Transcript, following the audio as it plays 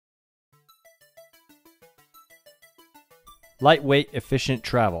Lightweight, efficient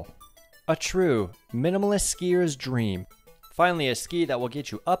travel. A true minimalist skier's dream. Finally, a ski that will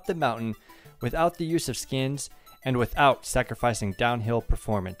get you up the mountain without the use of skins and without sacrificing downhill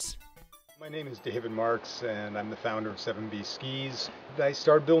performance. My name is David Marks and I'm the founder of 7B Skis. I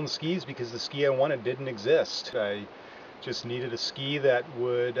started building skis because the ski I wanted didn't exist. I just needed a ski that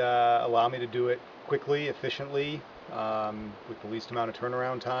would allow me to do it quickly, efficiently, with the least amount of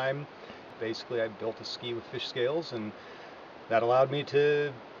turnaround time. Basically, I built a ski with fish scales, and that allowed me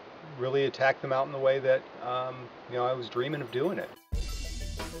to really attack the mountain the way that I was dreaming of doing it.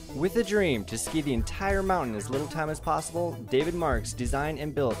 With a dream to ski the entire mountain in as little time as possible, David Marks designed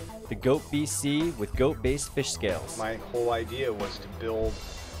and built the Goat BC with goat-based fish scales. My whole idea was to build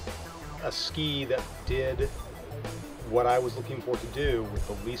a ski that did what I was looking for to do with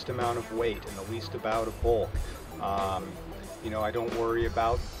the least amount of weight and the least amount of bulk. I don't worry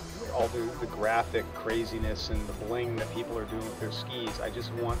about all the graphic craziness and the bling that people are doing with their skis. I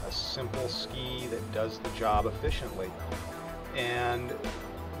just want a simple ski that does the job efficiently. And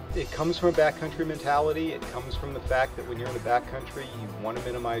it comes from a backcountry mentality. It comes from the fact that when you're in the backcountry, you want to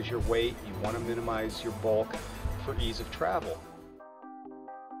minimize your weight, you want to minimize your bulk for ease of travel.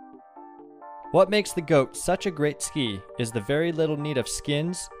 What makes the Goat such a great ski is the very little need of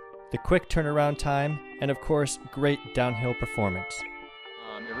skins, the quick turnaround time, and of course, great downhill performance.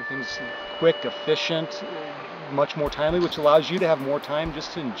 Everything's quick, efficient, much more timely, which allows you to have more time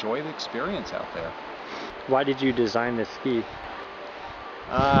just to enjoy the experience out there. Why did you design this ski?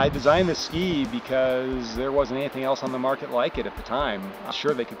 I designed this ski because there wasn't anything else on the market like it at the time.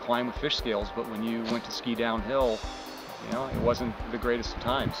 Sure, they could climb with fish scales, but when you went to ski downhill, it wasn't the greatest of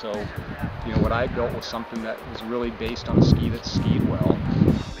times. So, what I built was something that was really based on a ski that skied well.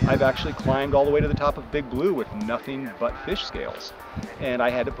 I've actually climbed all the way to the top of Big Blue with nothing but fish scales. And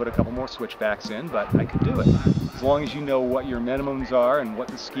I had to put a couple more switchbacks in, but I could do it. As long as you know what your minimums are and what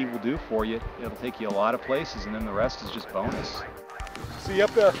the ski will do for you, it'll take you a lot of places, and then the rest is just bonus. See you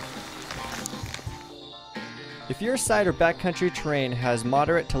up there. If your side or backcountry terrain has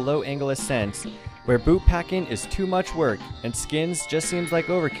moderate to low angle ascents, where boot packing is too much work and skins just seems like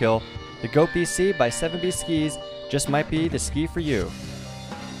overkill, the Goat BC by 7B Skis just might be the ski for you.